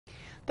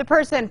The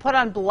person put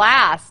on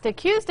blast,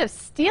 accused of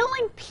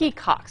stealing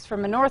peacocks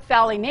from a North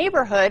Valley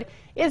neighborhood,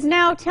 is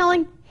now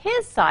telling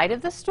his side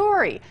of the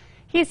story.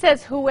 He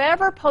says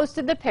whoever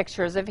posted the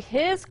pictures of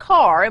his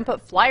car and put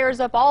flyers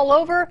up all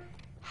over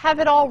have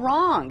it all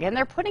wrong, and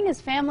they're putting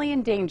his family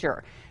in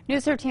danger.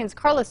 News 13's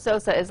Carlos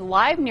Sosa is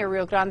live near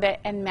Rio Grande,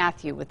 and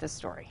Matthew with the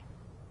story.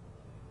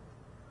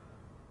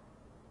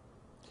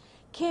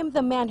 Kim,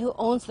 the man who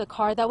owns the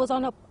car that was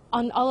on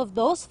all of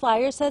those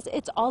flyers, says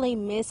it's all a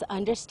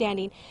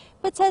misunderstanding,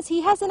 but says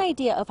he has an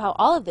idea of how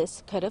all of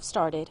this could have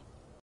started.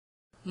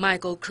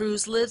 Michael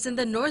Cruz lives in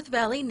the North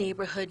Valley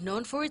neighborhood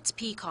known for its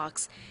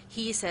peacocks.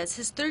 He says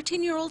his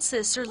 13-year-old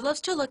sister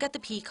loves to look at the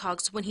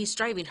peacocks when he's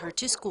driving her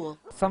to school.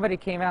 Somebody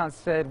came out and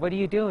said, "What are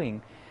you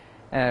doing?"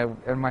 And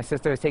my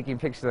sister was taking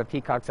pictures of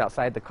peacocks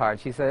outside the car.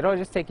 And she said, "Oh,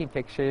 just taking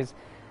pictures."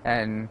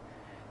 And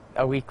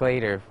a week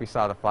later, we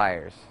saw the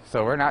flyers.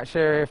 So we're not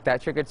sure if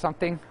that triggered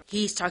something.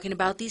 He's talking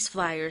about these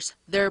flyers.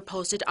 They're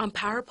posted on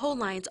power pole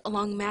lines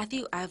along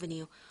Matthew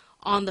Avenue.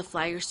 On the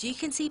flyers, you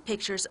can see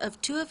pictures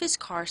of two of his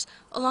cars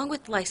along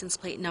with license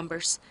plate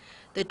numbers.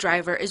 The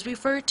driver is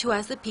referred to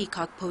as the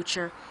peacock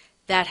poacher.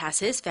 That has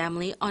his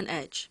family on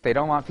edge. They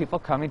don't want people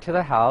coming to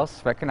the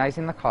house,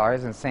 recognizing the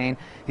cars and saying,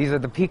 "These are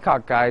the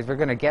peacock guys, we're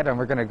going to get them,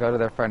 we're going to go to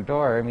their front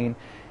door." I mean,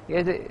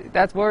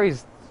 that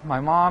worries my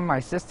mom, my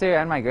sister,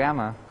 and my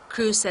grandma.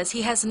 Cruz says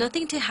he has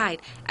nothing to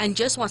hide and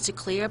just wants to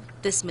clear up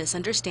this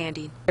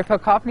misunderstanding. If a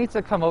cop needs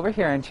to come over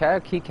here and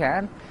check, he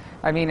can.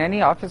 I mean,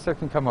 any officer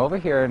can come over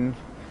here and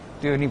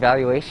do an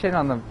evaluation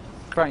on the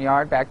front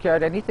yard,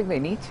 backyard, anything they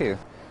need to.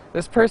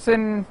 This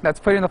person that's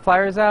putting the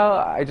flyers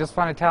out, I just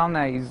want to tell him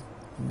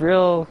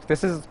that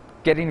this is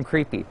getting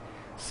creepy.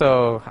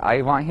 So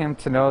I want him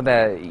to know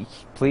that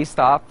please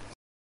stop.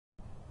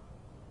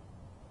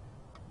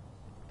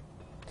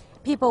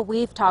 People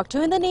we've talked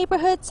to in the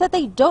neighborhood said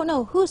they don't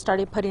know who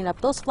started putting up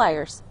those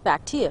flyers.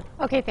 Back to you.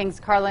 Okay, thanks,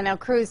 Carla. Now,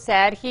 Cruz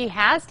said he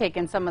has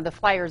taken some of the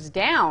flyers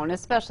down,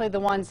 especially the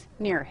ones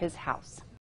near his house.